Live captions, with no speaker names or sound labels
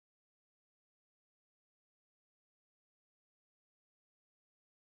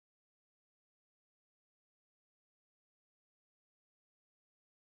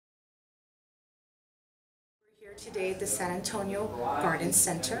Here today at the San Antonio Garden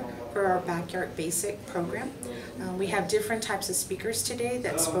Center for our Backyard Basic program. We have different types of speakers today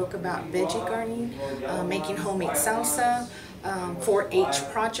that spoke about veggie gardening, making homemade salsa, 4-H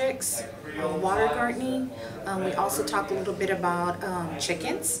projects, water gardening. We also talked a little bit about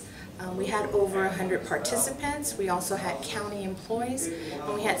chickens. We had over 100 participants. We also had county employees,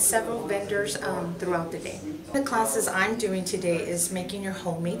 and we had several vendors throughout the day. The classes I'm doing today is making your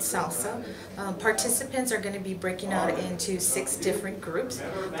homemade salsa. Participants are going to be breaking out into 6 different groups.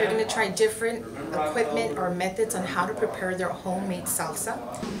 They're going to try different equipment or methods on how to prepare their homemade salsa.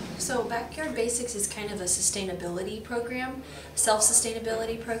 So Backyard Basics is kind of a sustainability program,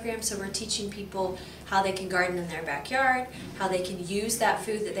 self-sustainability program. So we're teaching people how they can garden in their backyard, how they can use that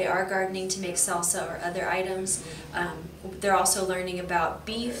food that they are gardening to make salsa or other items. They're also learning about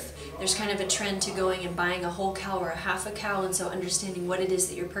beef. There's kind of a trend to going and buying a whole cow or a half a cow, and so understanding what it is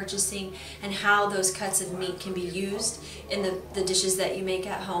that you're purchasing and how those cuts of meat can be used in the dishes that you make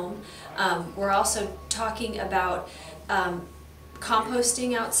at home. We're also talking about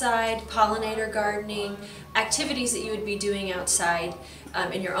composting outside, pollinator gardening, activities that you would be doing outside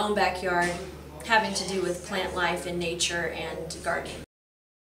in your own backyard having to do with plant life and nature and gardening.